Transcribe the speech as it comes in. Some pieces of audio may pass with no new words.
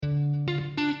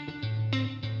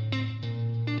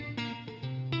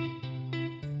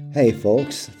Hey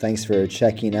folks, thanks for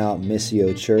checking out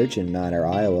Missio Church in Mount Ayr,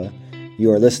 Iowa. You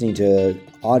are listening to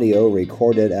audio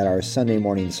recorded at our Sunday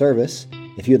morning service.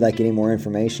 If you'd like any more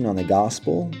information on the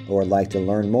gospel or would like to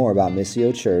learn more about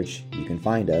Missio Church, you can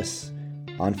find us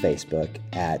on Facebook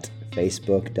at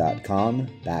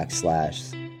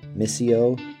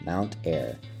facebook.com/Missio Mount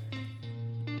Ayr.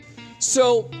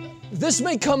 So this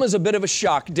may come as a bit of a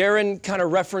shock. Darren kind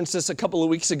of referenced this a couple of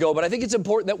weeks ago, but I think it's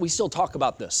important that we still talk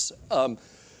about this.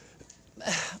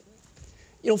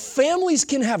 Families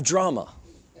can have drama.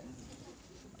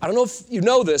 I don't know if you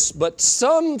know this, but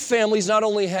some families not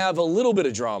only have a little bit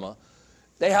of drama,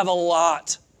 they have a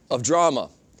lot of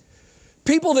drama.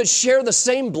 People that share the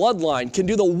same bloodline can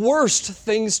do the worst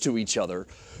things to each other.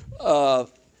 I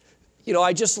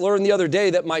just learned the other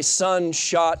day that my son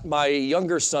shot my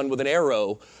younger son with an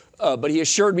arrow, but he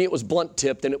assured me it was blunt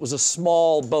tipped and it was a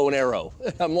small bow and arrow.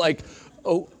 I'm like,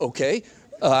 oh, okay.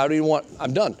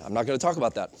 I'm done. I'm not going to talk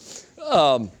about that.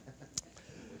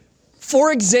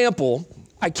 For example,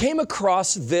 I came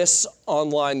across this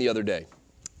online the other day.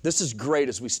 This is great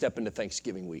as we step into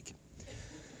Thanksgiving week.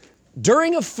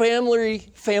 During a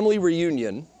family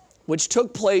reunion, which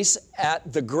took place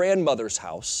at the grandmother's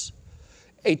house,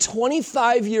 a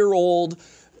 25-year-old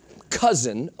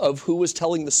cousin of who was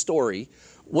telling the story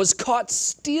was caught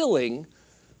stealing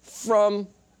from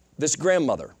this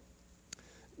grandmother.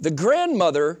 The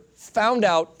grandmother found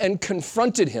out and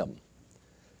confronted him.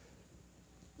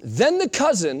 Then the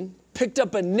cousin picked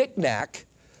up a knick-knack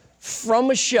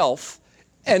from a shelf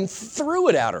and threw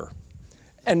it at her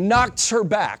and knocked her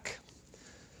back.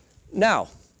 Now,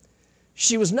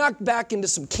 she was knocked back into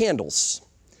some candles,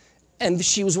 and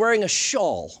she was wearing a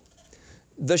shawl.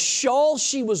 The shawl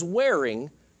she was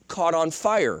wearing caught on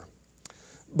fire.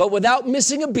 But without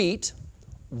missing a beat,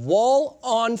 while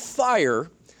on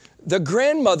fire, the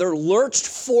grandmother lurched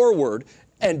forward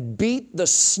and beat the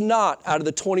snot out of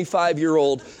the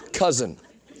 25-year-old cousin.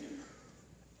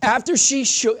 After she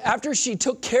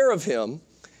took care of him,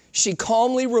 she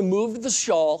calmly removed the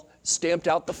shawl, stamped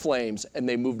out the flames, and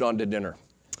they moved on to dinner.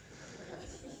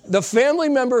 The family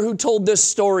member who told this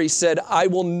story said, I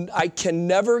can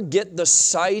never get the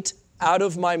sight out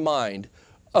of my mind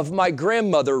of my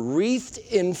grandmother wreathed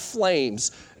in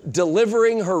flames,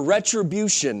 delivering her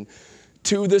retribution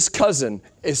to this cousin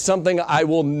is something I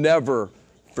will never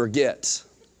forget.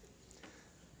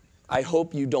 I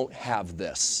hope you don't have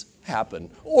this happen.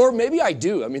 Or maybe I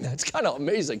do. I mean, that's kind of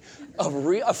amazing.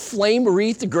 A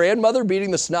flame-wreathed grandmother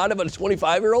beating the snot of a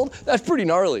 25-year-old? That's pretty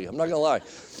gnarly. I'm not going to lie.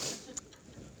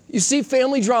 You see,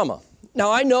 family drama.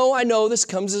 Now, I know this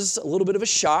comes as a little bit of a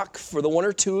shock for the one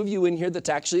or two of you in here that's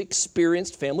actually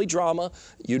experienced family drama.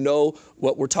 You know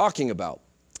what we're talking about.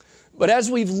 But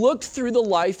as we've looked through the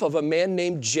life of a man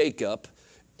named Jacob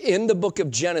in the book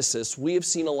of Genesis, we have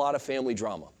seen a lot of family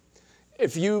drama.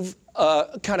 If you've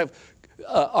are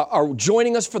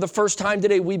joining us for the first time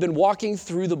today, we've been walking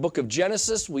through the book of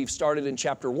Genesis. We've started in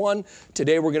chapter 1.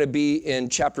 Today we're going to be in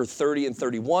chapter 30 and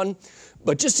 31.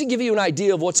 But just to give you an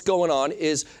idea of what's going on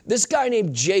is this guy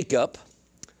named Jacob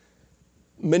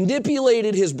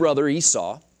manipulated his brother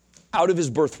Esau out of his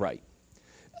birthright.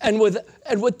 And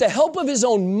with the help of his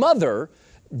own mother,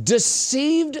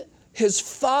 deceived his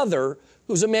father,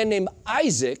 who's a man named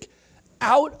Isaac,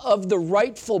 out of the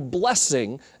rightful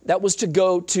blessing that was to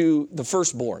go to the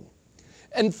firstborn.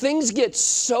 And things get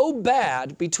so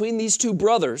bad between these two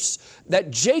brothers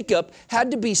that Jacob had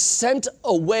to be sent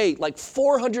away, like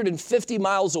 450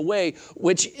 miles away,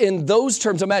 which in those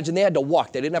terms, imagine they had to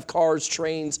walk. They didn't have cars,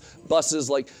 trains, buses,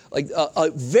 like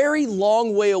a very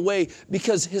long way away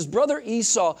because his brother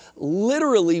Esau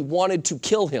literally wanted to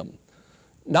kill him.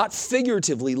 Not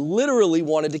figuratively, literally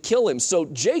wanted to kill him. So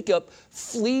Jacob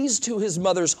flees to his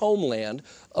mother's homeland,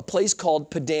 a place called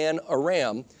Padan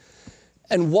Aram.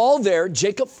 And while there,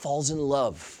 Jacob falls in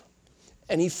love.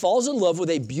 And he falls in love with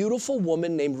a beautiful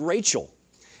woman named Rachel.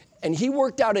 And he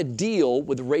worked out a deal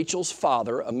with Rachel's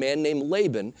father, a man named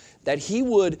Laban, that he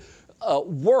would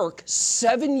work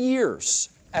 7 years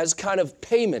as kind of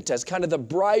payment, as kind of the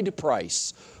bride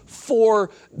price to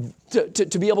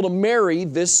be able to marry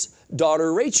this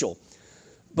daughter Rachel.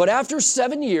 But after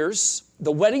 7 years,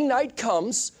 the wedding night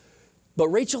comes, but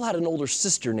Rachel had an older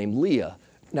sister named Leah.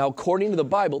 Now, according to the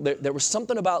Bible, there was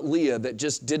something about Leah that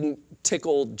just didn't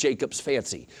tickle Jacob's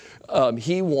fancy.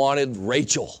 He wanted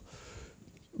Rachel.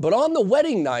 But on the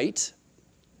wedding night,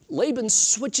 Laban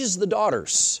switches the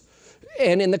daughters.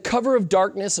 And in the cover of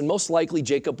darkness, and most likely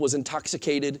Jacob was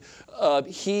intoxicated,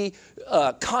 he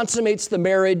consummates the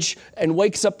marriage and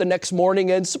wakes up the next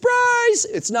morning and surprise,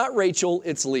 it's not Rachel,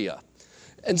 it's Leah.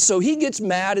 And so he gets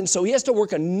mad, and so he has to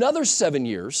work another 7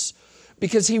 years.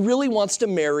 because he really wants to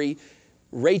marry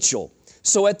Rachel.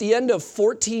 So at the end of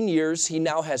 14 years, he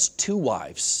now has 2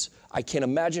 wives. I can't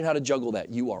imagine how to juggle that.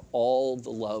 You are all the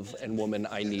love and woman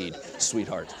I need,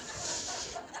 sweetheart.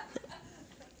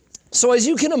 So as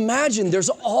you can imagine, there's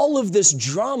all of this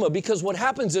drama, because what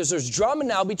happens is there's drama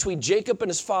now between Jacob and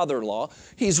his father-in-law.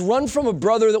 He's run from a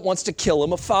brother that wants to kill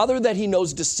him, a father that he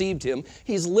knows deceived him.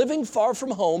 He's living far from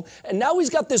home, and now he's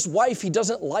got this wife he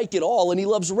doesn't like at all, and he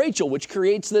loves Rachel, which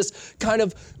creates this kind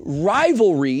of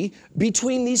rivalry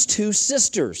between these 2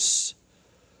 sisters.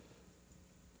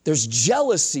 There's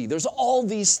jealousy. There's all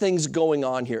these things going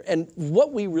on here. And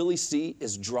what we really see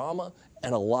is drama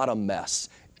and a lot of mess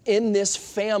in this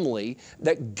family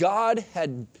that God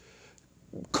had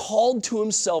called to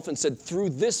himself and said, through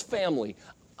this family,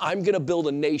 I'm going to build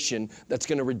a nation that's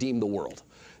going to redeem the world.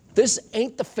 This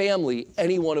ain't the family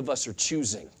any one of us are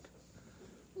choosing,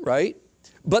 right?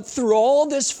 But through all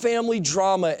this family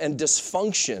drama and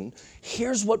dysfunction,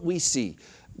 here's what we see.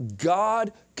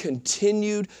 God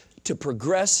continued to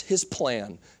progress his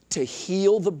plan to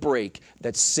heal the break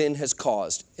that sin has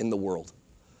caused in the world.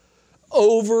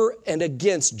 Over and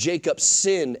against Jacob's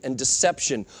sin and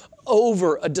deception,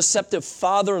 over a deceptive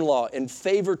father-in-law and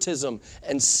favoritism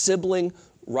and sibling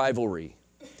rivalry.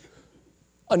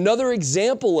 Another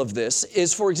example of this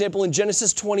is, for example, in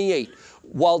Genesis 28,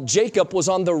 while Jacob was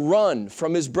on the run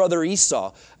from his brother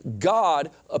Esau,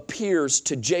 God appears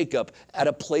to Jacob at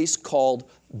a place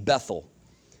called Bethel.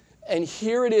 And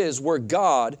here it is where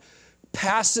God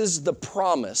passes the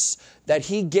promise that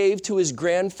he gave to his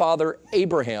grandfather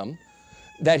Abraham,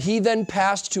 that he then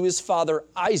passed to his father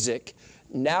Isaac.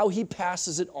 Now he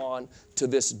passes it on to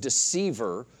this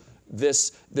deceiver,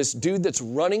 this dude that's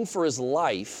running for his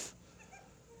life.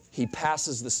 He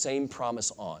passes the same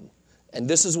promise on. And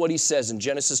this is what he says in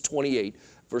Genesis 28,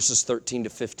 verses 13 to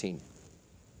 15.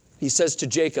 He says to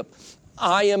Jacob,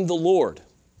 I am the Lord,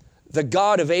 the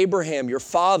God of Abraham, your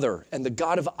father, and the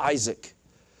God of Isaac.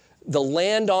 The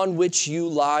land on which you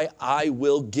lie, I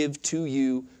will give to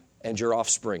you and your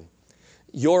offspring.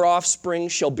 Your offspring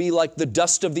shall be like the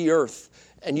dust of the earth,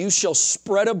 and you shall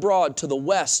spread abroad to the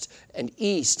west and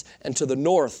east and to the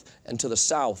north and to the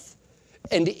south.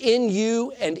 And in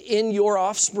you and in your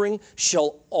offspring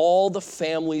shall all the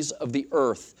families of the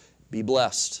earth be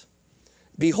blessed.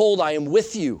 Behold, I am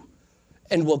with you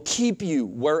and will keep you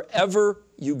wherever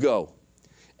you go.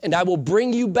 And I will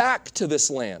bring you back to this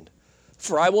land,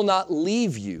 for I will not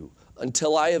leave you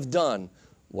until I have done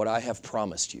what I have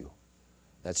promised you.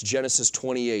 That's Genesis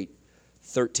 28,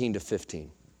 13 to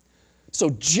 15.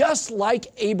 So just like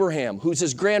Abraham, who's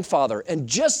his grandfather, and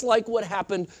just like what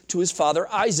happened to his father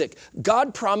Isaac,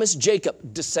 God promised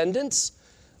Jacob descendants,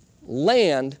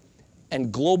 land,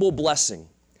 and global blessing.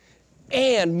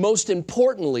 And most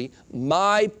importantly,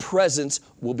 my presence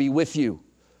will be with you.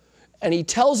 And he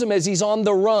tells him as he's on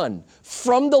the run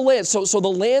from the land. So the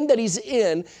land that he's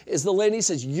in is the land he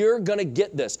says, you're going to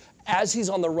get this, as he's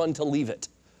on the run to leave it.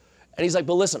 And he's like,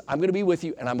 but listen, I'm going to be with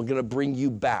you and I'm going to bring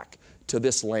you back to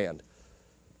this land,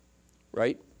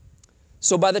 right?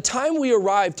 So by the time we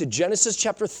arrive to Genesis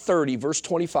chapter 30, verse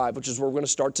 25, which is where we're going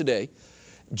to start today,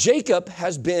 Jacob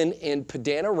has been in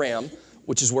Padan Aram,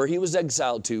 which is where he was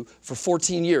exiled to, for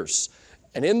 14 years.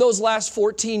 And in those last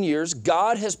 14 years,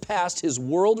 God has passed his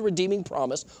world-redeeming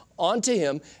promise onto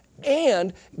him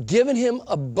and given him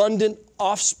abundant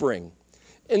offspring.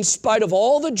 In spite of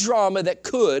all the drama that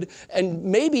could and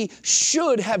maybe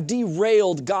should have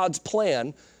derailed God's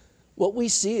plan, what we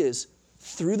see is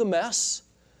through the mess,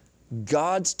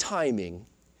 God's timing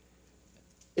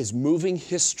is moving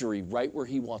history right where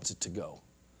he wants it to go.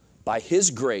 By his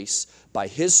grace, by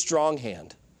his strong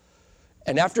hand.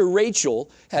 And after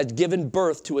Rachel had given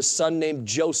birth to a son named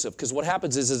Joseph, because what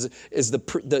happens is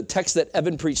the text that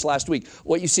Evan preached last week,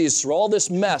 what you see is through all this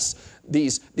mess,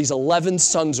 these 11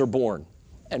 sons are born.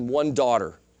 And 1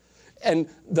 daughter. And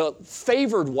the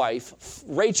favored wife,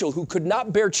 Rachel, who could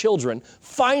not bear children,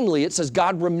 finally, it says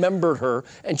God remembered her,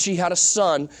 and she had a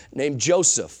son named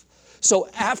Joseph. So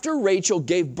after Rachel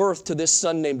gave birth to this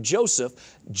son named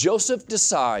Joseph, Joseph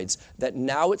decides that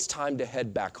now it's time to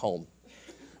head back home.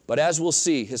 But as we'll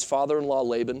see, his father-in-law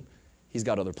Laban, he's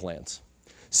got other plans.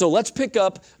 So let's pick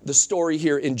up the story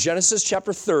here in Genesis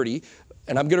chapter 30,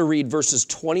 and I'm going to read verses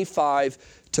 25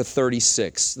 to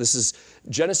 36. This is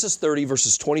Genesis 30,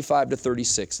 verses 25 to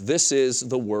 36. This is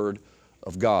the word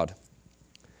of God.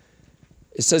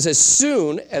 It says, as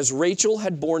soon as Rachel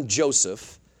had borne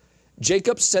Joseph,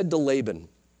 Jacob said to Laban,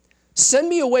 send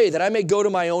me away that I may go to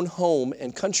my own home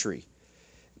and country.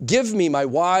 Give me my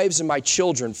wives and my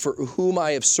children for whom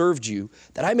I have served you,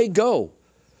 that I may go.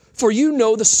 For you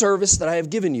know the service that I have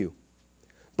given you.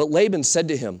 But Laban said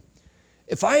to him,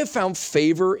 if I have found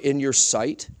favor in your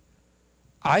sight,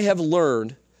 I have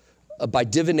learned by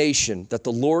divination that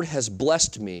the Lord has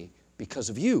blessed me because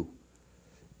of you.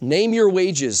 Name your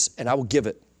wages, and I will give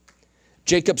it.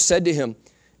 Jacob said to him,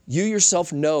 you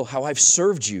yourself know how I've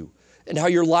served you and how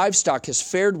your livestock has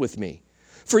fared with me.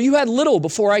 For you had little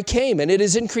before I came, and it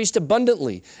has increased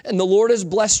abundantly, and the Lord has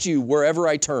blessed you wherever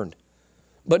I turned.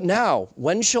 But now,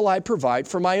 when shall I provide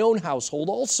for my own household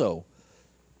also?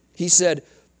 He said,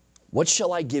 what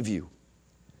shall I give you?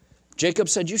 Jacob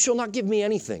said, you shall not give me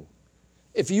anything.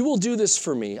 If you will do this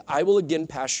for me, I will again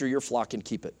pasture your flock and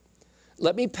keep it.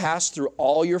 Let me pass through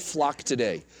all your flock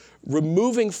today,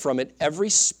 removing from it every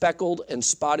speckled and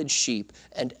spotted sheep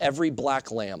and every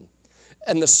black lamb,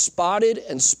 and the spotted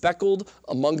and speckled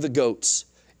among the goats,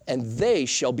 and they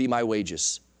shall be my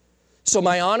wages. So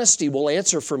my honesty will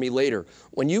answer for me later.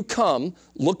 When you come,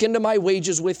 look into my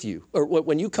wages with you, or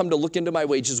when you come to look into my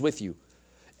wages with you.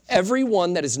 Every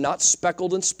one that is not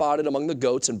speckled and spotted among the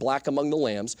goats and black among the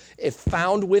lambs, if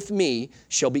found with me,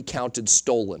 shall be counted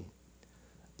stolen.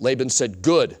 Laban said,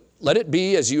 good, let it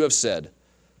be as you have said.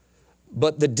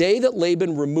 But the day that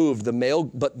Laban removed the male,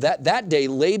 that day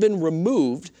Laban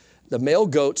removed the male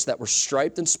goats that were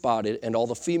striped and spotted, and all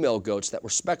the female goats that were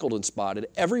speckled and spotted,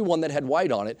 every one that had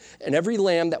white on it, and every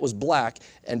lamb that was black,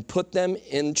 and put them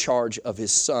in charge of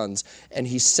his sons. And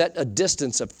he set a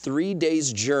distance of 3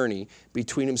 days' journey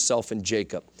between himself and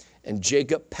Jacob. And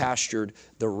Jacob pastured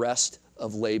the rest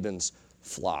of Laban's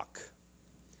flock.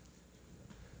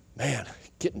 Man,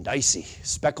 getting dicey.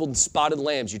 Speckled and spotted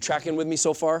lambs. You tracking with me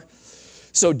so far?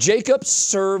 So Jacob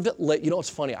served, you know what's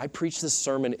funny? I preached this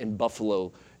sermon in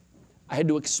Buffalo. I had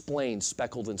to explain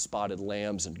speckled and spotted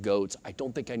lambs and goats. I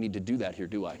don't think I need to do that here,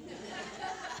 do I?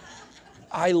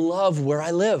 I love where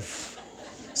I live.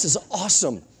 This is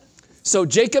awesome. So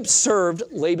Jacob served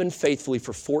Laban faithfully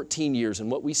for 14 years,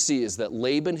 and what we see is that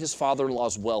Laban, his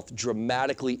father-in-law's wealth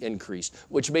dramatically increased,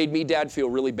 which made me, Dad, feel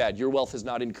really bad. Your wealth has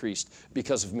not increased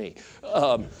because of me.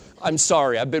 I'm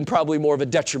sorry. I've been probably more of a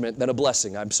detriment than a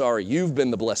blessing. I'm sorry. You've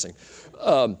been the blessing.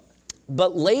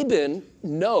 But Laban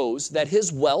knows that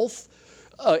his wealth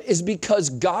is because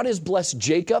God has blessed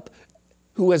Jacob,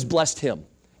 who has blessed him.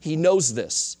 He knows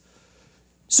this.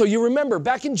 So you remember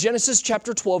back in Genesis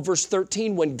chapter 12, verse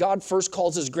 13, when God first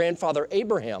calls his grandfather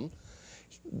Abraham,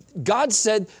 God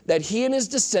said that he and his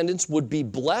descendants would be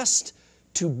blessed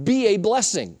to be a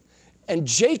blessing. And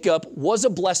Jacob was a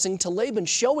blessing to Laban,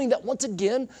 showing that once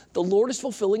again, the Lord is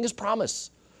fulfilling his promise.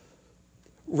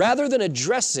 Rather than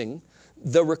addressing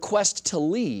the request to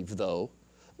leave, though,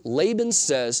 Laban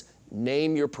says,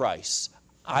 name your price.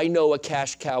 I know a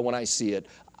cash cow when I see it.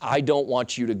 I don't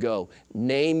want you to go.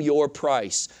 Name your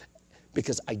price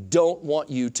because I don't want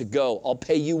you to go. I'll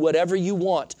pay you whatever you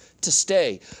want to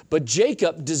stay. But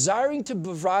Jacob, desiring to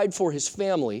provide for his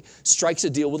family, strikes a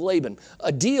deal with Laban,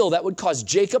 a deal that would cause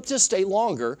Jacob to stay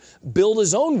longer, build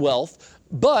his own wealth,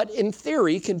 but in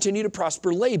theory, continue to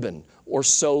prosper Laban, or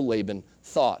so Laban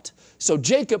thought. So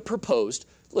Jacob proposed,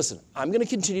 listen, I'm going to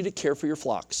continue to care for your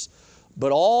flocks.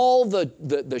 But all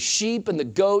the sheep and the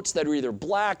goats that are either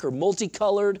black or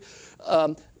multicolored,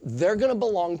 they're going to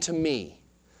belong to me.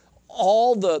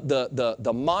 All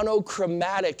the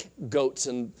monochromatic goats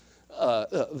and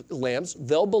lambs,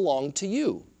 they'll belong to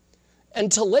you.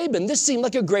 And to Laban, this seemed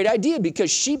like a great idea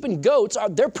because sheep and goats,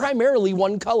 they're primarily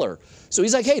one color. So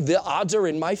he's like, hey, the odds are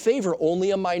in my favor.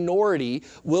 Only a minority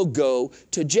will go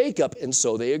to Jacob. And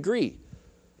so they agree.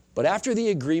 But after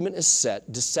the agreement is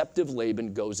set, deceptive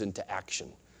Laban goes into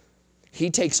action. He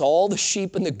takes all the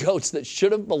sheep and the goats that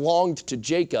should have belonged to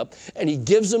Jacob, and he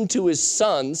gives them to his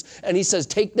sons, and he says,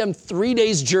 take them 3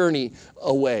 days' journey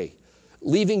away,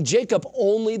 leaving Jacob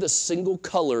only the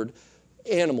single-colored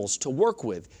animals to work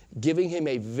with, giving him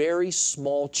a very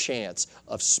small chance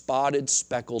of spotted,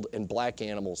 speckled, and black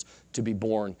animals to be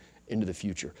born into the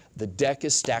future. The deck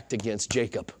is stacked against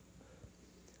Jacob.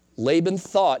 Laban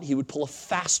thought he would pull a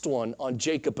fast one on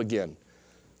Jacob again,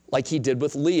 like he did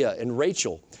with Leah and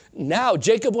Rachel. Now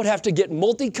Jacob would have to get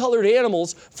multicolored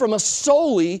animals from a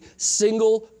solely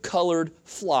single-colored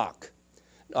flock.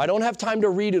 Now, I don't have time to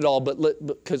read it all,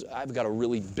 because I've got a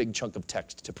really big chunk of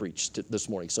text to preach this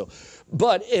morning.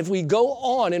 But if we go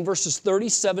on in verses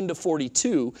 37 to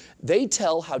 42, they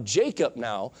tell how Jacob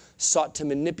now sought to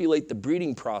manipulate the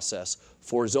breeding process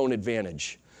for his own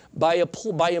advantage. By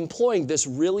employing this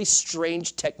really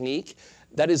strange technique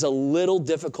that is a little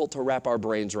difficult to wrap our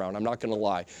brains around, I'm not going to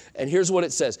lie. And here's what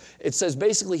it says. It says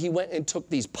basically he went and took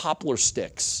these poplar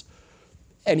sticks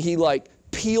and he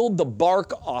peeled the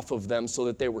bark off of them so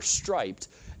that they were striped,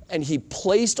 and he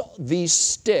placed these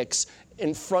sticks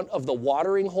in front of the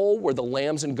watering hole where the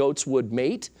lambs and goats would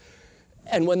mate.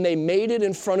 And when they mated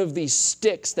in front of these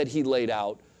sticks that he laid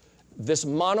out, this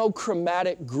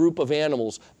monochromatic group of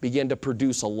animals began to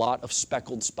produce a lot of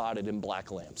speckled, spotted, and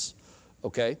black lambs.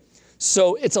 Okay?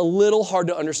 So it's a little hard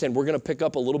to understand. We're going to pick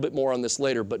up a little bit more on this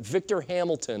later. But Victor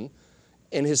Hamilton,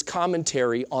 in his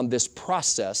commentary on this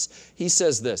process, he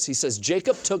says this. He says,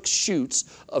 Jacob took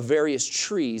shoots of various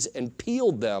trees and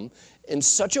peeled them in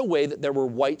such a way that there were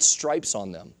white stripes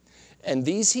on them. And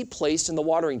these he placed in the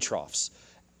watering troughs.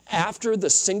 After the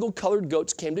single-colored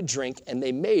goats came to drink and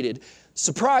they mated,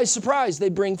 surprise, surprise, they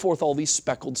bring forth all these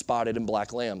speckled, spotted, and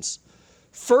black lambs.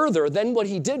 Further, then what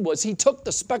he did was he took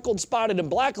the speckled, spotted, and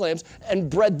black lambs and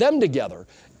bred them together.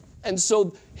 And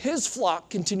so his flock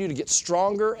continued to get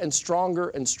stronger and stronger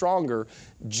and stronger.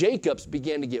 Jacob's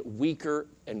began to get weaker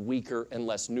and weaker and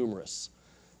less numerous,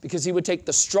 because he would take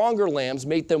the stronger lambs,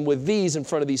 mate them with these in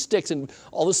front of these sticks, and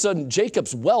all of a sudden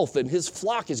Jacob's wealth and his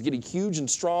flock is getting huge and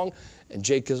strong, and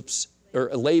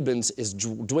Laban's is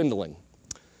dwindling.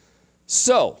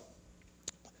 So,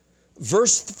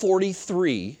 verse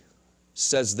 43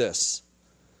 says this,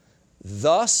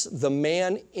 thus the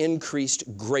man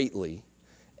increased greatly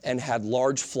and had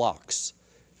large flocks,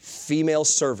 female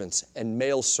servants and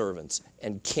male servants,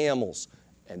 and camels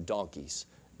and donkeys.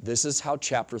 This is how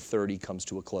chapter 30 comes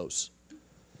to a close.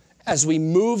 As we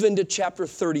move into chapter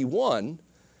 31,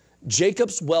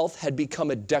 Jacob's wealth had become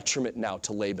a detriment now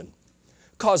to Laban,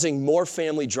 causing more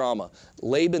family drama.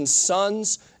 Laban's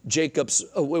sons,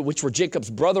 which were Jacob's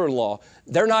brother-in-law,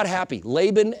 they're not happy.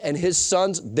 Laban and his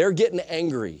sons, they're getting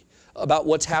angry about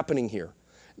what's happening here.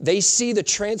 They see the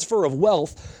transfer of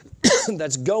wealth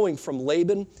that's going from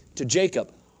Laban to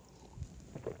Jacob.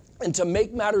 And to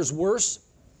make matters worse,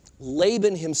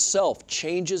 Laban himself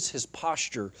changes his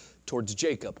posture towards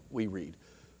Jacob, we read.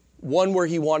 One where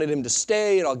he wanted him to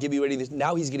stay, and I'll give you anything.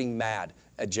 Now he's getting mad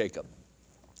at Jacob.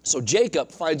 So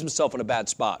Jacob finds himself in a bad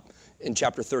spot in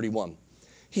chapter 31.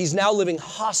 He's now living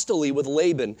hostilely with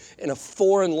Laban in a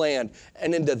foreign land.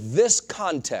 And into this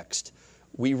context,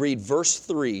 we read verse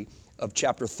 3 of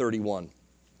chapter 31,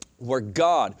 where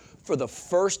God, for the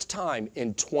first time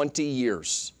in 20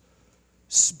 years,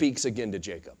 speaks again to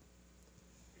Jacob.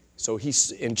 So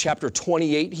he's in chapter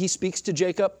 28, he speaks to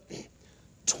Jacob.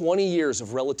 20 years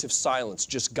of relative silence,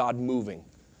 just God moving.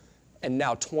 And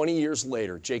now 20 years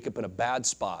later, Jacob in a bad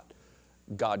spot,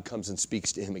 God comes and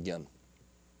speaks to him again.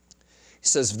 He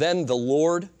says, then the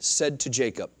Lord said to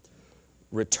Jacob,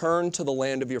 return to the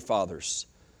land of your fathers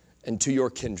and to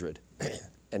your kindred,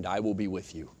 and I will be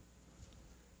with you.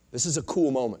 This is a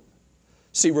cool moment.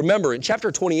 See, remember, in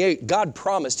chapter 28, God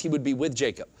promised he would be with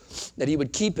Jacob, that he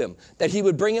would keep him, that he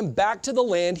would bring him back to the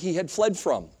land he had fled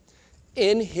from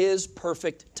in his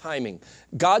perfect timing.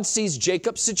 God sees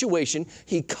Jacob's situation.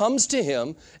 He comes to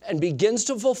him and begins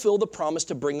to fulfill the promise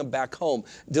to bring him back home,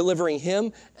 delivering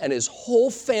him and his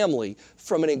whole family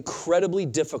from an incredibly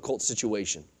difficult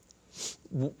situation.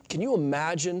 Can you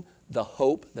imagine the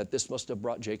hope that this must have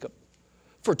brought Jacob?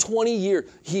 For 20 years,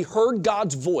 he heard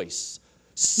God's voice,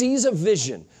 sees a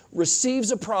vision,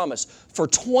 receives a promise. For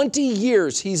 20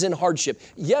 years, he's in hardship.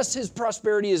 Yes, his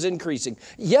prosperity is increasing.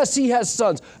 Yes, he has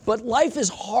sons. But life is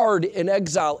hard in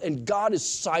exile, and God is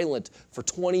silent for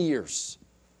 20 years.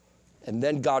 And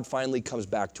then God finally comes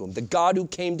back to him. The God who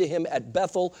came to him at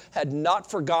Bethel had not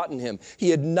forgotten him. He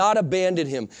had not abandoned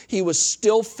him. He was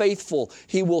still faithful.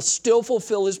 He will still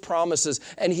fulfill his promises.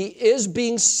 And he is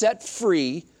being set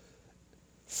free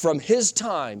from his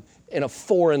time in a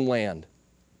foreign land.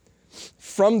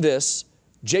 From this,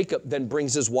 Jacob then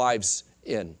brings his wives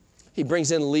in. He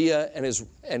brings in Leah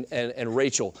and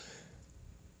Rachel.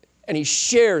 And he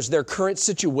shares their current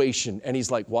situation. And he's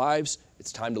like, wives,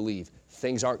 it's time to leave.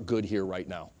 Things aren't good here right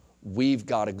now. We've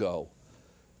got to go.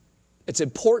 It's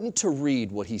important to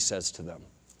read what he says to them.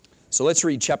 So let's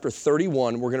read chapter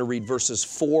 31. We're going to read verses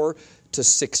 4 to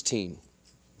 16.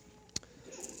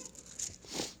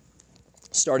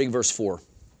 Starting verse 4.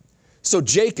 So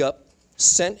Jacob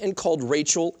sent and called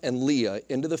Rachel and Leah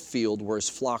into the field where his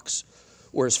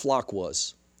flock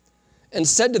was, and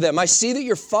said to them, I see that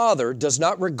your father does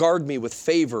not regard me with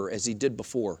favor as he did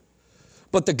before,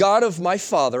 but the God of my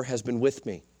father has been with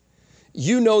me.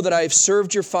 You know that I have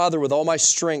served your father with all my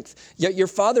strength, yet your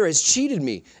father has cheated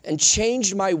me and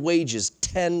changed my wages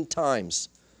 10 times.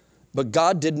 But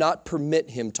God did not permit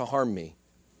him to harm me.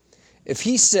 If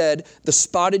he said, the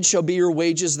spotted shall be your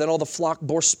wages, then all the flock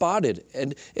bore spotted.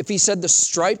 And if he said, the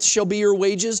striped shall be your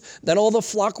wages, then all the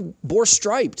flock bore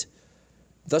striped.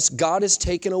 Thus God has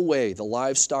taken away the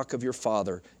livestock of your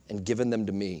father and given them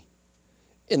to me.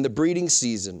 In the breeding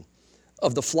season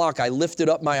of the flock, I lifted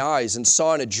up my eyes and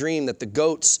saw in a dream that the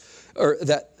goats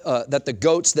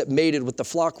that mated with the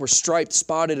flock were striped,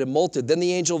 spotted, and molted. Then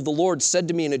the angel of the Lord said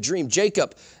to me in a dream,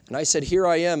 Jacob. And I said, here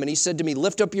I am. And he said to me,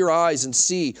 lift up your eyes and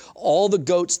see. All the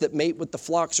goats that mate with the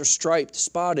flocks are striped,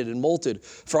 spotted, and molted.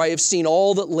 For I have seen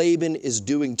all that Laban is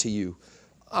doing to you.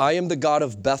 I am the God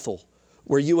of Bethel,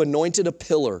 where you anointed a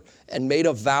pillar and made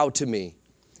a vow to me.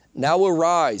 Now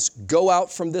arise, go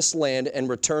out from this land and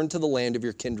return to the land of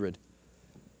your kindred.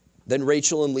 Then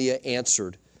Rachel and Leah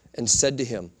answered and said to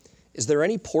him, is there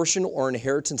any portion or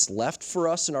inheritance left for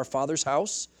us in our father's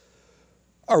house?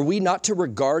 Are we not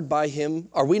regarded by him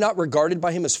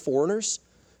as foreigners?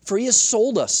 For he has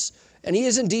sold us, and he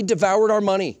has indeed devoured our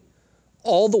money.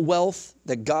 All the wealth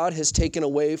that God has taken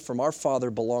away from our father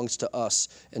belongs to us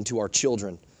and to our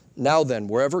children. Now then,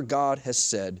 wherever God has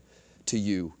said to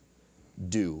you,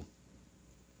 do.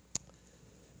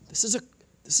 This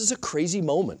is a crazy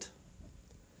moment.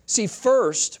 See,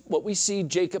 first, what we see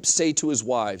Jacob say to his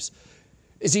wives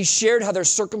is he shared how their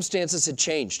circumstances had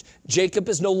changed. Jacob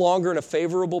is no longer in a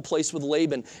favorable place with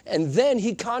Laban. And then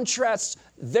he contrasts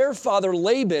their father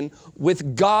Laban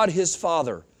with God his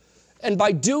father. And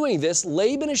by doing this,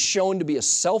 Laban is shown to be a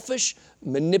selfish,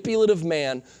 manipulative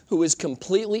man who is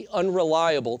completely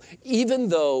unreliable, even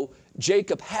though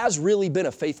Jacob has really been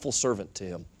a faithful servant to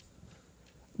him.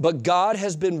 But God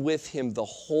has been with him the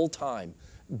whole time.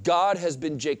 God has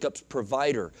been Jacob's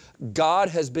provider. God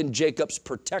has been Jacob's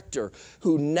protector,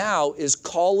 who now is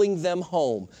calling them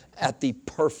home at the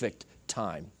perfect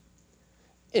time.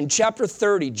 In chapter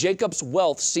 30, Jacob's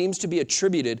wealth seems to be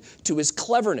attributed to his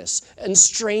cleverness and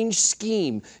strange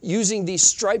scheme, using these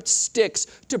striped sticks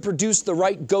to produce the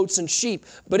right goats and sheep.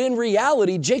 But in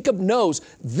reality, Jacob knows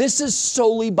this is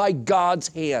solely by God's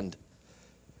hand.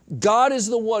 God is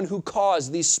the one who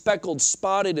caused these speckled,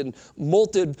 spotted, and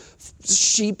molted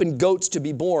sheep and goats to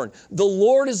be born. The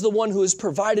Lord is the one who has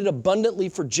provided abundantly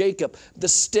for Jacob. The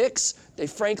sticks, they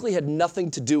frankly had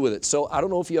nothing to do with it. So I don't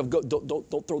know if you have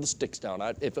don't throw the sticks down.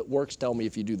 If it works, tell me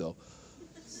if you do, though.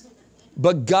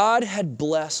 But God had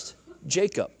blessed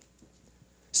Jacob.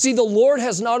 See, the Lord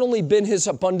has not only been his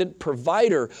abundant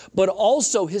provider, but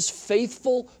also his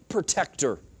faithful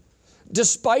protector.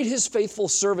 Despite his faithful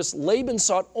service, Laban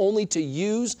sought only to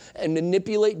use and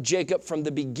manipulate Jacob from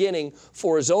the beginning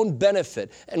for his own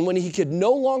benefit. And when he could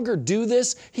no longer do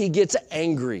this, he gets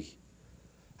angry.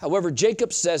 However,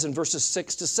 Jacob says in verses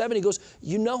 6 to 7, he goes,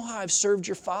 you know how I've served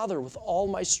your father with all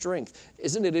my strength.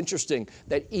 Isn't it interesting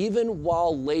that even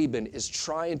while Laban is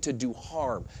trying to do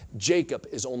harm, Jacob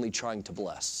is only trying to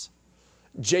bless.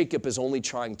 Jacob is only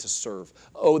trying to serve.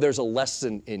 Oh, there's a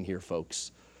lesson in here,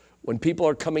 folks. When people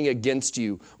are coming against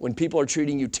you, when people are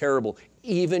treating you terrible,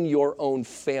 even your own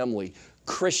family,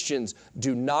 Christians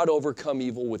do not overcome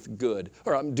evil with good,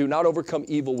 or do not overcome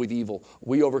evil with evil.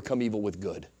 We overcome evil with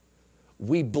good.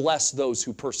 We bless those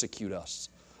who persecute us.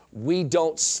 We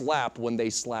don't slap when they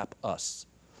slap us.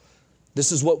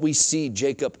 This is what we see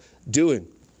Jacob doing.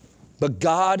 But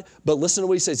listen to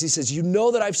what he says. He says, you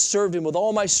know that I've served him with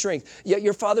all my strength, yet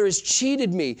your father has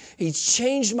cheated me. He's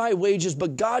changed my wages,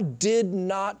 but God did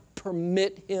not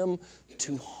permit him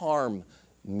to harm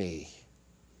me.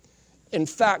 In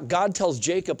fact, God tells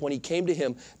Jacob when he came to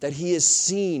him that he has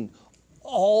seen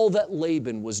all that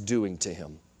Laban was doing to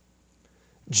him.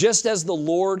 Just as the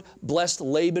Lord blessed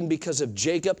Laban because of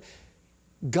Jacob,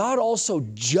 God also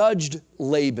judged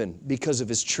Laban because of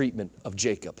his treatment of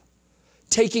Jacob,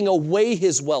 taking away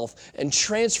his wealth and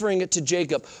transferring it to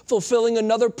Jacob, fulfilling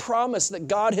another promise that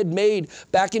God had made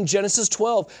back in Genesis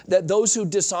 12, that those who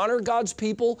dishonor God's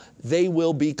people, they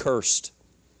will be cursed.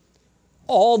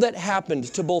 All that happened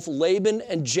to both Laban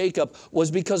and Jacob was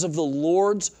because of the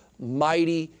Lord's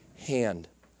mighty hand.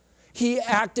 He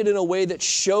acted in a way that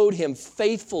showed him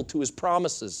faithful to his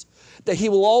promises, that he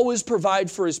will always provide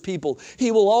for his people.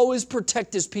 He will always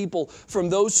protect his people from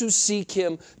those who seek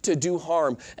him to do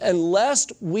harm. And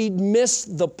lest we miss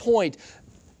the point,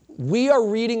 we are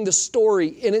reading the story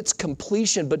in its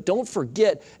completion, but don't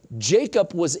forget,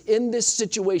 Jacob was in this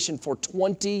situation for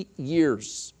 20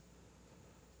 years.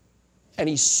 And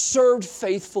he served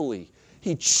faithfully.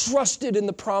 He trusted in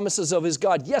the promises of his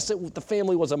God. Yes, the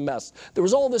family was a mess. There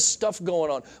was all this stuff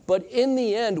going on. But in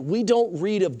the end, we don't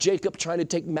read of Jacob trying to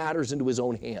take matters into his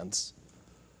own hands.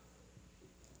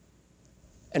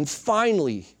 And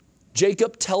finally,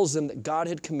 Jacob tells them that God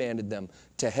had commanded them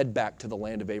to head back to the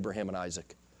land of Abraham and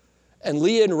Isaac. And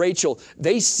Leah and Rachel,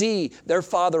 they see their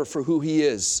father for who he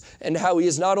is and how he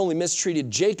has not only mistreated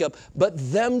Jacob, but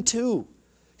them too.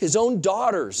 His own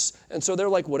daughters. And so they're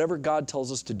like, whatever God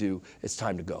tells us to do, it's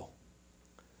time to go.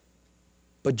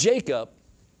 But Jacob,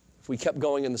 if we kept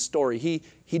going in the story,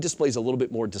 he displays a little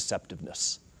bit more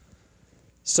deceptiveness.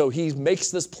 So he makes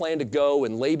this plan to go,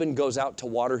 and Laban goes out to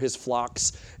water his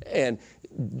flocks, and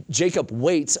Jacob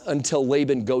waits until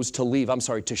Laban goes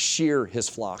to shear his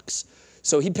flocks.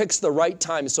 So he picks the right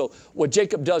time. So what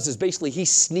Jacob does is basically he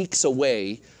sneaks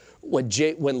away when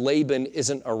Laban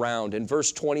isn't around. And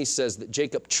verse 20 says that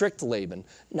Jacob tricked Laban,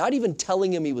 not even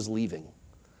telling him he was leaving.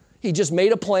 He just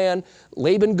made a plan.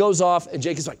 Laban goes off, and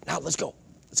Jacob's like, now let's go.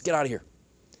 Let's get out of here.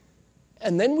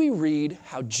 And then we read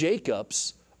how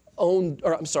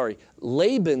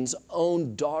Laban's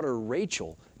own daughter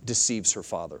Rachel deceives her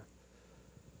father.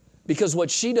 Because what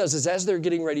she does is, as they're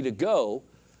getting ready to go,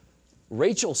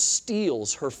 Rachel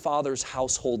steals her father's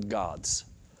household gods.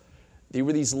 They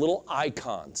were these little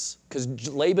icons, because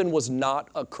Laban was not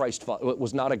a Christ follower,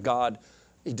 was not a God.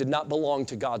 He did not belong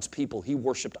to God's people. He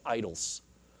worshiped idols.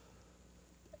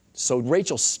 So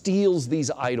Rachel steals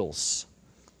these idols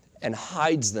and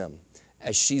hides them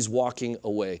as she's walking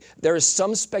away. There is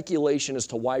some speculation as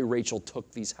to why Rachel took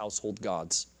these household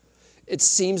gods. It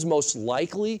seems most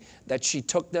likely that she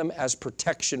took them as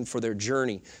protection for their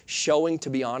journey, showing, to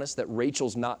be honest, that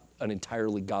Rachel's not an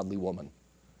entirely godly woman.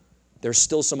 There's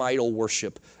still some idol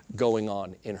worship going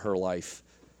on in her life.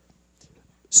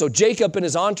 So Jacob and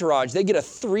his entourage, they get a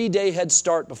 3-day head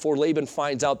start before Laban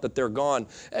finds out that they're gone.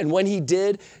 And when he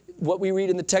did, what we read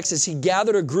in the text is he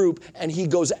gathered a group and he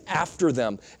goes after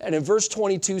them. And in verse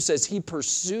 22 says he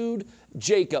pursued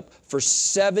Jacob for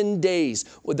 7 days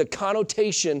with the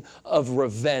connotation of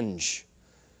revenge.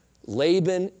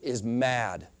 Laban is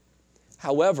mad.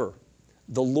 However,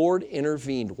 the Lord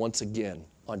intervened once again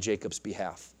on Jacob's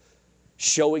behalf,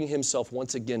 showing himself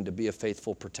once again to be a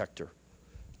faithful protector.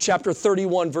 Chapter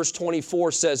 31, verse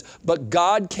 24 says, but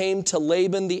God came to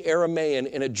Laban the Aramean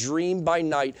in a dream by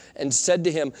night and said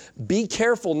to him, be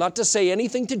careful not to say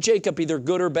anything to Jacob, either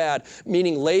good or bad,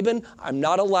 meaning, Laban, I'm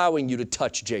not allowing you to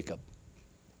touch Jacob.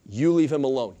 You leave him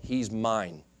alone. He's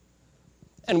mine.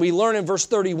 And we learn in verse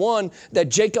 31 that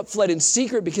Jacob fled in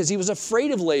secret because he was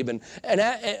afraid of Laban, and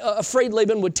afraid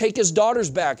Laban would take his daughters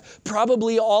back,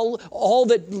 probably all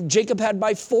that Jacob had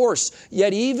by force.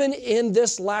 Yet even in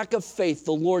this lack of faith,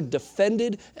 the Lord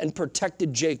defended and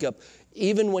protected Jacob,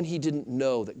 even when he didn't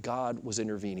know that God was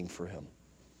intervening for him.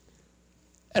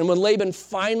 And when Laban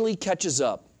finally catches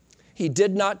up, he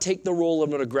did not take the role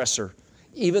of an aggressor,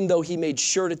 even though he made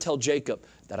sure to tell Jacob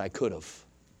that I could have.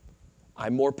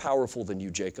 I'm more powerful than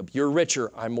you, Jacob. You're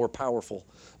richer. I'm more powerful.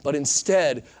 But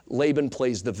instead, Laban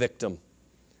plays the victim.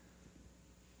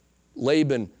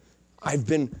 Laban, I've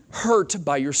been hurt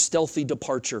by your stealthy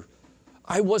departure.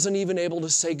 I wasn't even able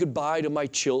to say goodbye to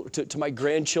my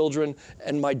grandchildren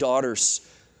and my daughters,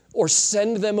 or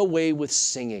send them away with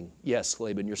singing. Yes,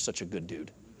 Laban, you're such a good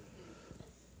dude.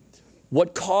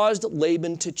 What caused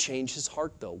Laban to change his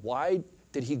heart, though? Why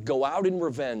did he go out in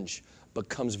revenge,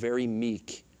 becomes very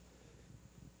meek?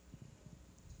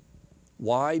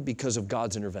 Why? Because of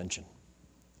God's intervention.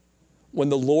 When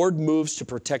the Lord moves to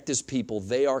protect his people,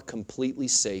 they are completely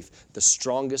safe. The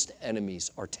strongest enemies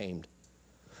are tamed.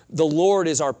 The Lord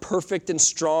is our perfect and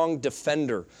strong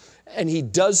defender, and he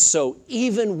does so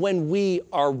even when we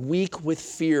are weak with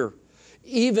fear,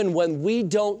 even when we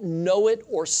don't know it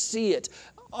or see it.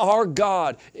 Our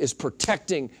God is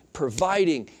protecting,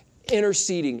 providing,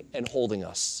 interceding, and holding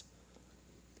us.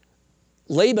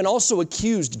 Laban also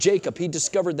accused Jacob. He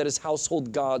discovered that his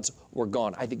household gods were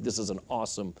gone. I think this is an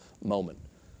awesome moment.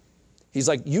 He's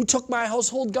like, you took my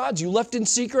household gods, you left in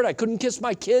secret, I couldn't kiss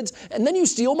my kids, and then you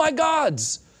steal my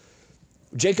gods.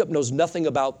 Jacob knows nothing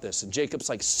about this, and Jacob's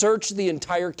like, search the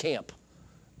entire camp,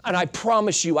 and I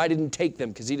promise you I didn't take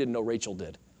them, because he didn't know Rachel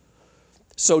did.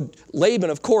 So Laban,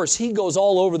 of course, he goes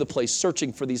all over the place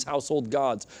searching for these household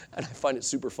gods. And I find it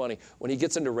super funny. When he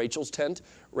gets into Rachel's tent,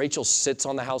 Rachel sits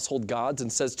on the household gods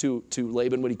and says to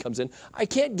Laban when he comes in, I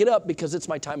can't get up because it's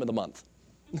my time of the month.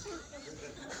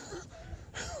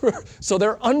 So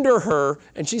they're under her,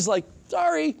 and she's like,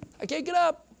 sorry, I can't get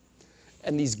up.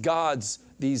 And these gods,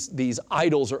 these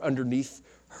idols are underneath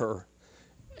her.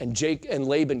 And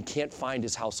Laban can't find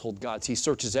his household gods. He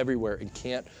searches everywhere and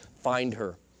can't find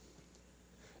her.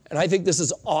 And I think this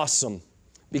is awesome,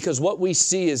 because what we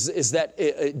see is that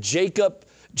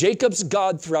Jacob's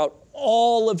God throughout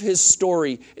all of his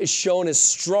story is shown as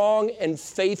strong and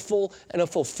faithful and a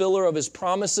fulfiller of his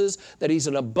promises, that he's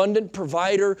an abundant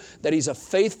provider, that he's a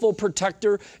faithful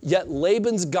protector. Yet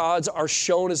Laban's gods are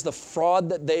shown as the fraud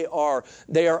that they are.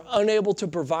 They are unable to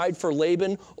provide for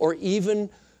Laban or even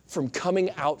from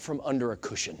coming out from under a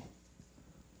cushion.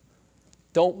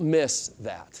 Don't miss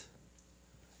that.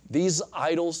 These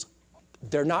idols,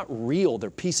 they're not real. They're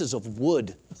pieces of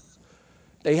wood.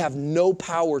 They have no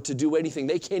power to do anything.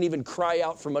 They can't even cry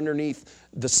out from underneath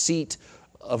the seat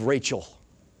of Rachel.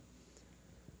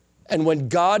 And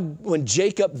when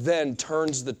Jacob then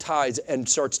turns the tides and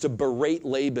starts to berate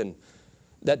Laban,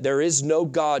 that there is no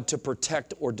God to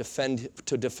protect or defend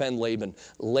Laban.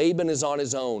 Laban is on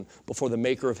his own before the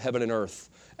maker of heaven and earth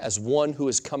as one who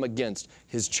has come against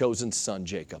his chosen son,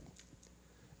 Jacob.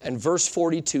 And verse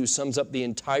 42 sums up the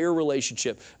entire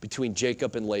relationship between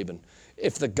Jacob and Laban.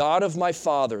 If the God of my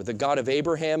father, the God of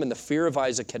Abraham and the fear of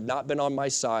Isaac had not been on my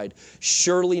side,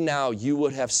 surely now you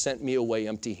would have sent me away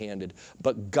empty-handed.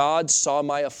 But God saw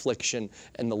my affliction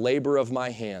and the labor of my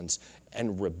hands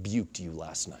and rebuked you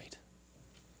last night.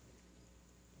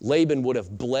 Laban would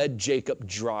have bled Jacob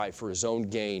dry for his own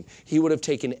gain. He would have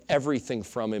taken everything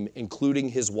from him, including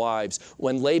his wives.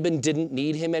 When Laban didn't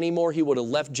need him anymore, he would have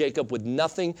left Jacob with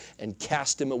nothing and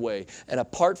cast him away. And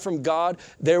apart from God,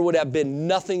 there would have been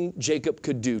nothing Jacob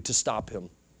could do to stop him.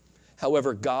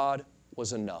 However, God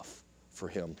was enough for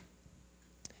him.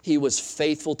 He was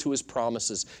faithful to his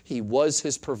promises. He was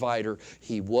his provider.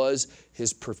 He was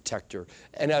his protector.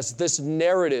 And as this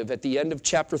narrative at the end of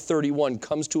chapter 31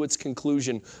 comes to its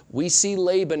conclusion, we see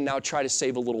Laban now try to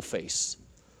save a little face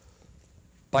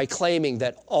by claiming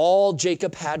that all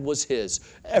Jacob had was his.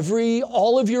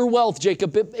 All of your wealth,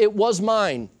 Jacob, it was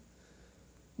mine.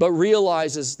 But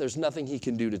realizes there's nothing he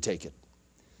can do to take it.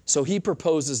 So he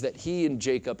proposes that he and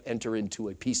Jacob enter into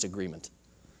a peace agreement,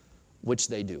 which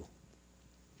they do.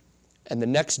 And the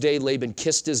next day, Laban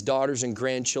kissed his daughters and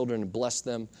grandchildren and blessed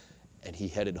them, and he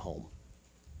headed home.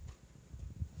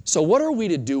 So what are we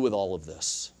to do with all of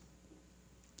this?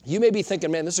 You may be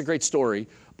thinking, man, this is a great story,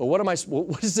 but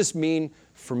what does this mean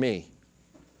for me?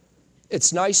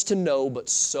 It's nice to know, but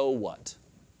so what?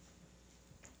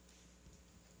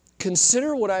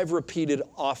 Consider what I've repeated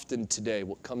often today,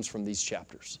 what comes from these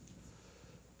chapters.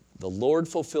 The Lord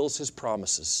fulfills his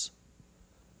promises.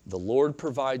 The Lord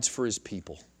provides for his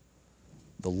people.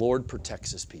 The Lord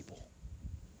protects his people.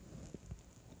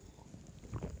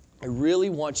 I really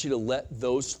want you to let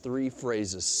those three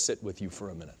phrases sit with you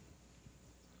for a minute.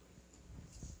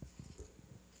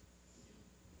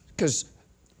 Because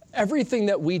everything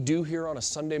that we do here on a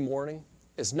Sunday morning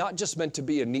is not just meant to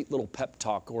be a neat little pep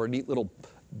talk or a neat little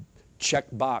check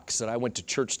box that I went to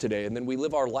church today, and then we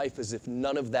live our life as if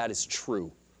none of that is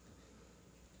true.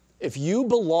 If you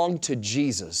belong to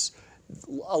Jesus,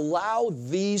 allow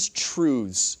these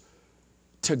truths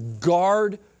to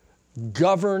guard,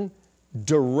 govern,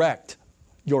 direct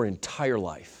your entire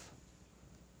life.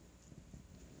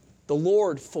 The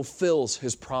Lord fulfills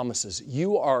his promises.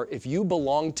 If you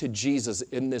belong to Jesus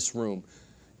in this room,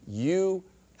 you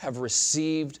have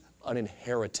received an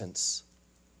inheritance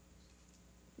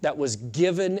that was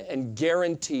given and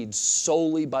guaranteed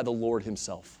solely by the Lord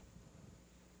himself.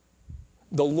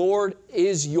 The Lord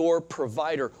is your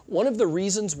provider. One of the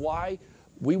reasons why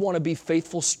we want to be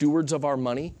faithful stewards of our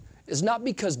money is not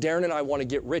because Darren and I want to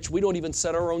get rich. We don't even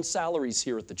set our own salaries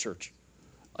here at the church.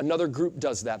 Another group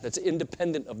does that that's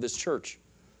independent of this church.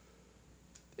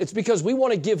 It's because we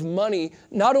want to give money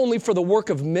not only for the work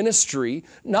of ministry,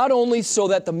 not only so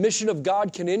that the mission of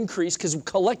God can increase, because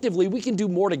collectively we can do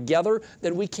more together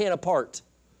than we can apart.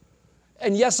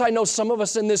 And yes, I know some of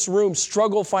us in this room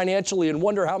struggle financially and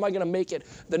wonder, how am I going to make it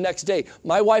the next day?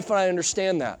 My wife and I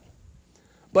understand that.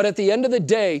 But at the end of the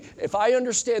day, if I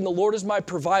understand the Lord is my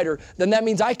provider, then that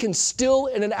means I can still,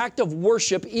 in an act of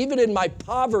worship, even in my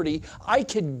poverty, I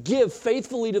can give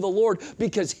faithfully to the Lord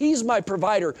because he's my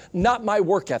provider, not my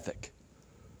work ethic.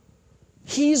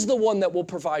 He's the one that will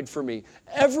provide for me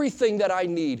everything that I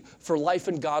need for life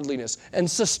and godliness and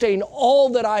sustain all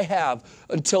that I have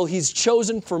until he's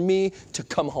chosen for me to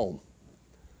come home.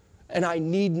 And I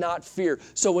need not fear.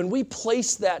 So when we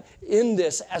place that in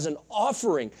this as an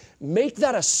offering, make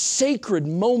that a sacred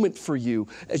moment for you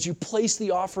as you place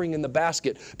the offering in the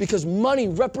basket, because money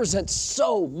represents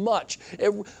so much.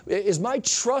 Is my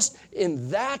trust in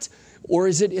that, or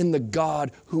is it in the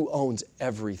God who owns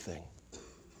everything?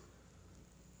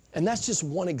 And that's just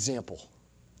one example.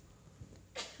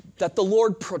 That the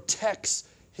Lord protects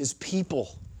his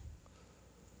people.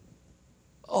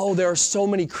 Oh, there are so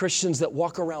many Christians that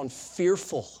walk around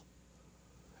fearful.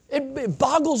 It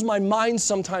boggles my mind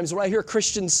sometimes when I hear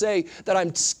Christians say that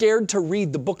I'm scared to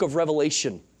read the book of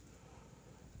Revelation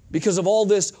because of all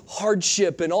this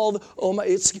hardship and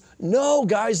no,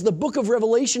 guys, the book of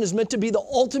Revelation is meant to be the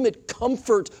ultimate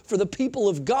comfort for the people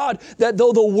of God, that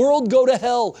though the world go to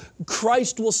hell,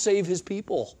 Christ will save his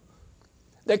people.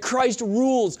 that Christ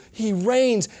rules, He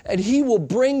reigns, and He will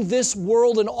bring this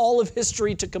world and all of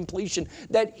history to completion.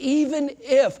 That even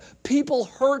if people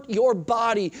hurt your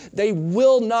body, they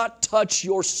will not touch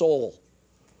your soul.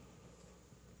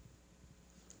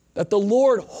 That the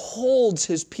Lord holds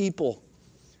His people.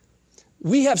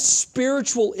 We have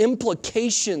spiritual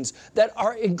implications that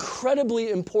are incredibly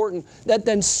important that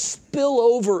then spill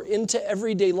over into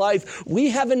everyday life. We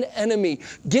have an enemy.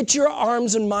 Get your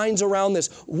arms and minds around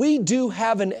this. We do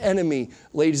have an enemy,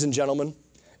 ladies and gentlemen.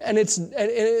 And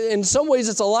in some ways,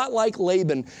 it's a lot like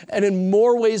Laban. And in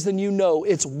more ways than you know,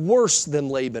 it's worse than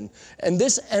Laban. And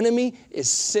this enemy is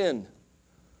sin.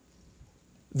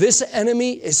 This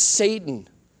enemy is Satan.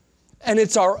 And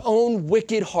it's our own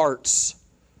wicked hearts.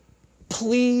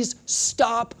 Please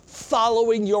stop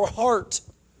following your heart.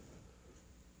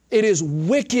 It is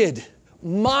wicked.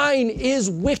 Mine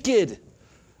is wicked.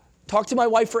 Talk to my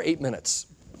wife for 8 minutes,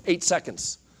 8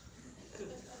 seconds.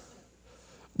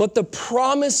 But the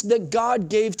promise that God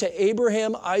gave to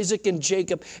Abraham, Isaac, and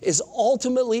Jacob is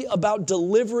ultimately about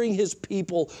delivering His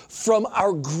people from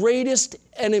our greatest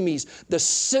enemies, the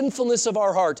sinfulness of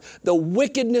our heart, the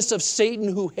wickedness of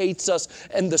Satan who hates us,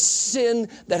 and the sin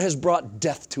that has brought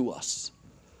death to us.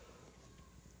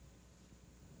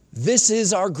 This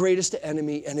is our greatest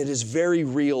enemy, and it is very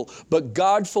real. But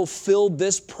God fulfilled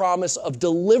this promise of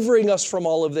delivering us from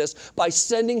all of this by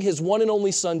sending His one and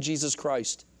only Son, Jesus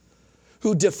Christ,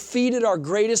 who defeated our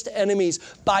greatest enemies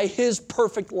by His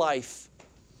perfect life.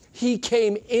 He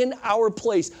came in our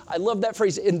place. I love that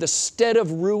phrase, in the stead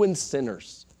of ruined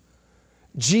sinners.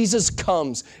 Jesus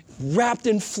comes wrapped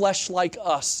in flesh like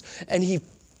us, and He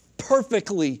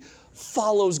perfectly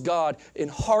follows God in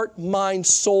heart, mind,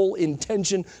 soul,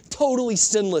 intention, totally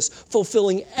sinless,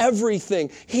 fulfilling everything.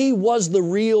 He was the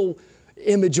real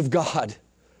image of God.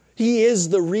 He is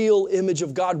the real image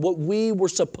of God, what we were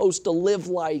supposed to live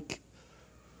like.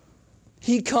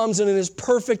 He comes and in His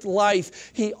perfect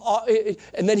life,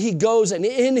 and then He goes and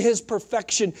in His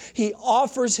perfection, He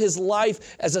offers His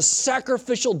life as a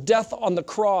sacrificial death on the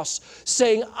cross,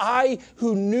 saying, I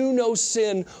who knew no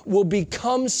sin will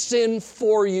become sin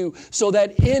for you, so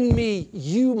that in me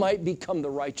you might become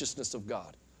the righteousness of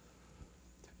God.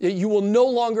 You will no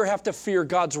longer have to fear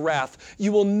God's wrath.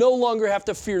 You will no longer have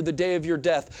to fear the day of your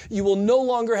death. You will no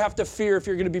longer have to fear if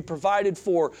you're going to be provided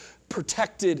for,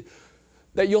 protected,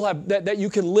 that you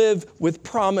can live with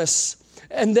promise.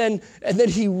 And then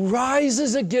He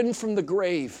rises again from the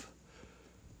grave.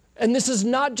 And this is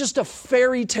not just a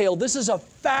fairy tale. This is a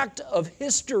fact of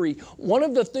history. One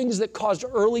of the things that caused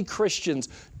early Christians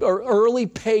or early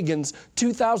pagans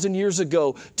 2,000 years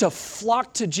ago to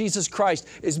flock to Jesus Christ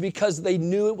is because they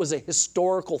knew it was a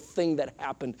historical thing that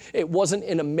happened. It wasn't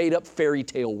in a made-up fairy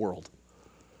tale world.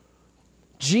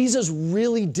 Jesus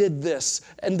really did this,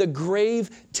 and the grave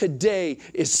today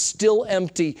is still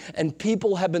empty, and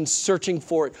people have been searching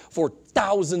for it for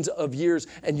thousands of years,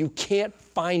 and you can't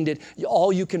find it.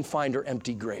 All you can find are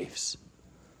empty graves.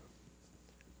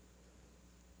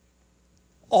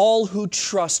 All who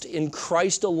trust in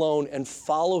Christ alone and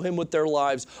follow Him with their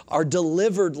lives are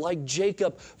delivered, like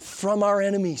Jacob, from our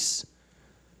enemies.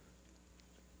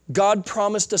 God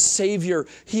promised a Savior.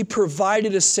 He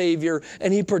provided a Savior,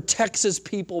 and He protects His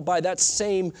people by that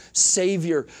same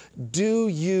Savior. Do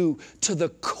you, to the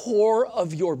core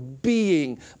of your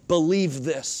being, believe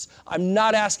this? I'm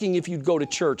not asking if you'd go to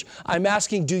church. I'm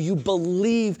asking, do you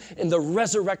believe in the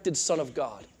resurrected Son of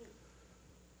God?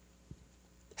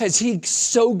 Has He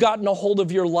so gotten a hold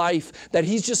of your life that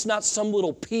He's just not some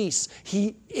little piece?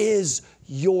 He is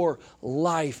your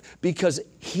life because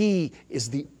He is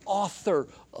the author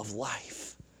of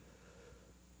life.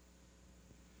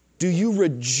 Do you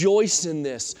rejoice in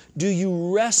this? Do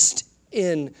you rest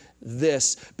in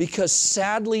this? Because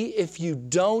sadly, if you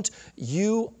don't,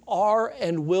 you are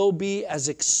and will be as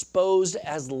exposed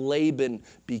as Laban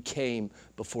became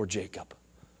before Jacob.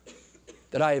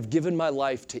 That I have given my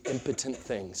life to impotent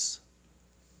things.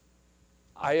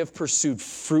 I have pursued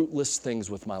fruitless things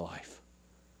with my life.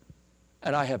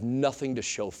 And I have nothing to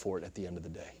show for it at the end of the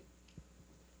day.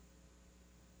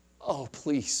 Oh,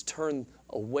 please turn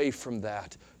away from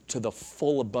that to the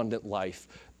full abundant life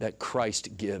that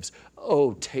Christ gives.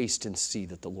 Oh, taste and see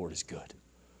that the Lord is good.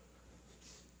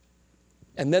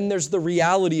 And then there's the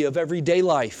reality of everyday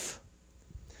life.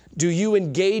 Do you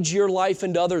engage your life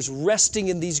and others resting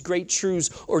in these great truths,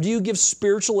 or do you give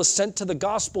spiritual assent to the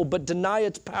gospel but deny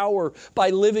its power by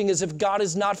living as if God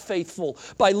is not faithful,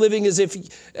 by living as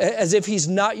if He's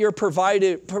not your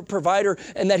provider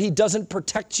and that He doesn't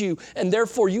protect you, and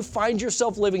therefore you find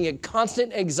yourself living in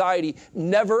constant anxiety,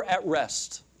 never at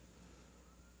rest?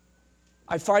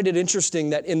 I find it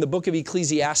interesting that in the book of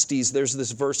Ecclesiastes, there's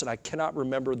this verse, and I cannot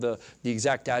remember the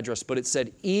exact address, but it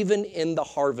said, even in the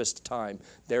harvest time,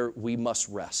 there we must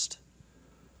rest.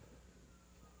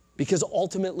 Because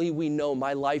ultimately we know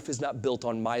my life is not built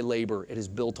on my labor, it is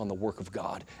built on the work of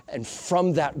God. And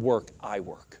from that work, I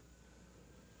work.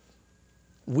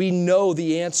 We know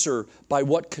the answer by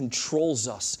what controls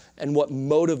us and what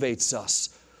motivates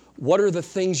us. What are the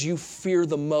things you fear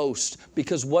the most?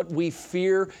 Because what we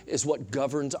fear is what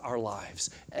governs our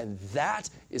lives. And that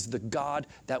is the God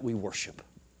that we worship.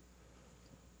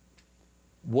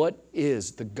 What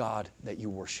is the God that you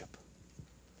worship?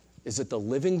 Is it the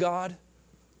living God?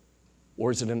 Or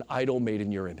is it an idol made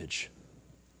in your image?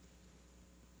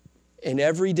 In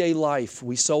everyday life,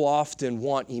 we so often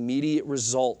want immediate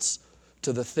results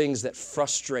to the things that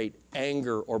frustrate,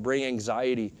 anger, or bring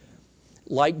anxiety.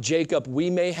 Like Jacob,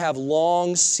 we may have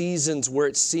long seasons where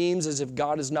it seems as if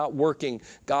God is not working,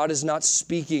 God is not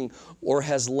speaking, or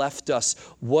has left us.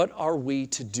 What are we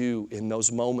to do in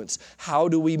those moments? How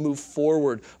do we move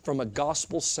forward from a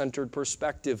gospel-centered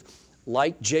perspective?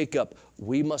 Like Jacob,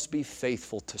 we must be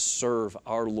faithful to serve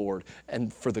our Lord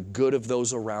and for the good of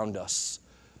those around us,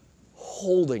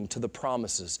 holding to the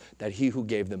promises that He who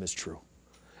gave them is true.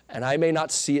 And I may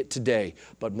not see it today,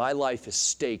 but my life is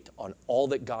staked on all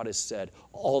that God has said,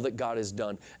 all that God has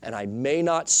done. And I may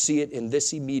not see it in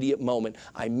this immediate moment.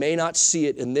 I may not see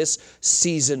it in this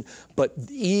season, but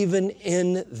even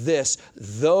in this,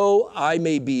 though I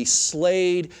may be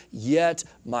slayed, yet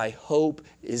my hope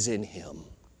is in Him.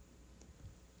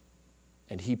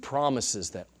 And He promises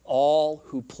that all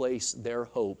who place their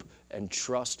hope and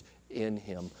trust in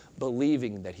Him,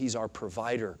 believing that He's our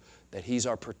provider, that He's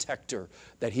our protector,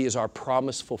 that He is our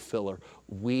promise fulfiller,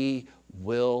 we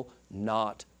will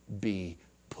not be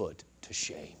put to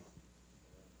shame.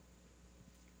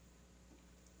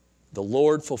 The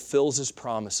Lord fulfills His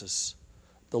promises.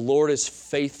 The Lord is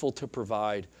faithful to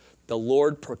provide. The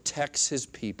Lord protects His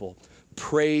people.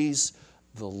 Praise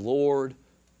the Lord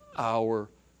our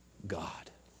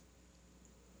God.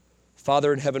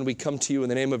 Father in heaven, we come to You in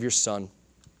the name of Your Son.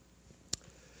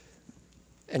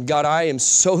 And God, I am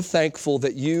so thankful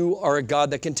that You are a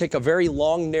God that can take a very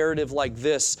long narrative like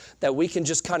this, that we can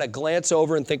just kind of glance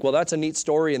over and think, well, that's a neat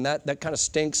story and that kind of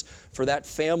stinks for that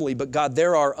family. But God,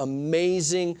 there are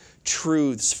amazing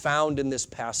truths found in this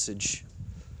passage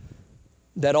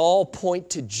that all point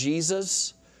to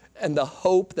Jesus and the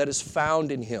hope that is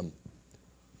found in Him.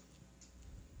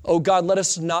 Oh God, let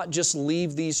us not just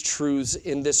leave these truths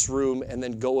in this room and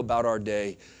then go about our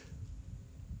day.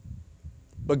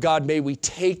 But God, may we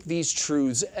take these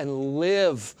truths and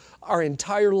live our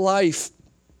entire life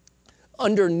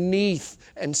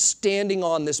underneath and standing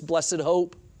on this blessed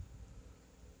hope.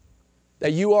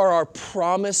 That You are our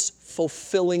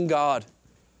promise-fulfilling God.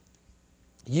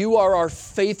 You are our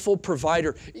faithful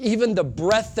provider. Even the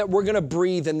breath that we're going to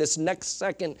breathe in this next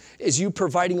second is You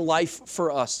providing life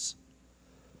for us.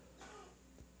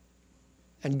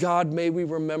 And God, may we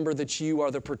remember that You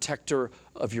are the protector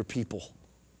of Your people.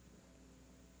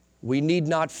 We need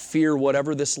not fear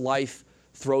whatever this life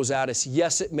throws at us.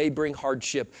 Yes, it may bring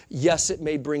hardship. Yes, it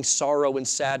may bring sorrow and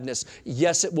sadness.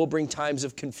 Yes, it will bring times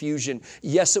of confusion.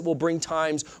 Yes, it will bring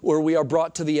times where we are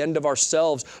brought to the end of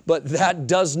ourselves. But that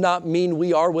does not mean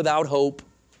we are without hope.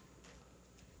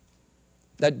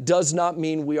 That does not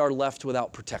mean we are left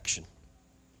without protection.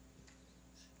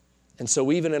 And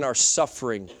so even in our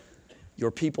suffering, Your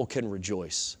people can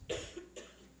rejoice.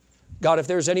 God, if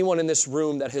there's anyone in this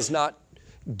room that has not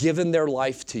given their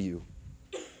life to You,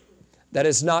 that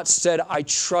has not said, I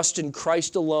trust in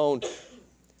Christ alone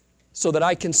so that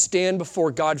I can stand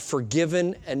before God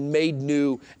forgiven and made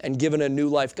new and given a new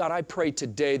life, God, I pray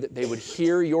today that they would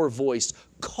hear Your voice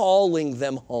calling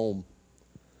them home,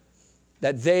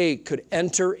 that they could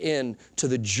enter into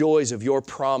the joys of Your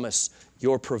promise,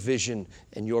 Your provision,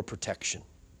 and Your protection.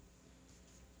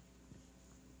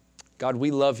 God,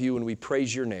 we love You and we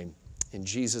praise Your name. In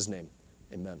Jesus' name,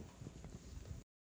 amen.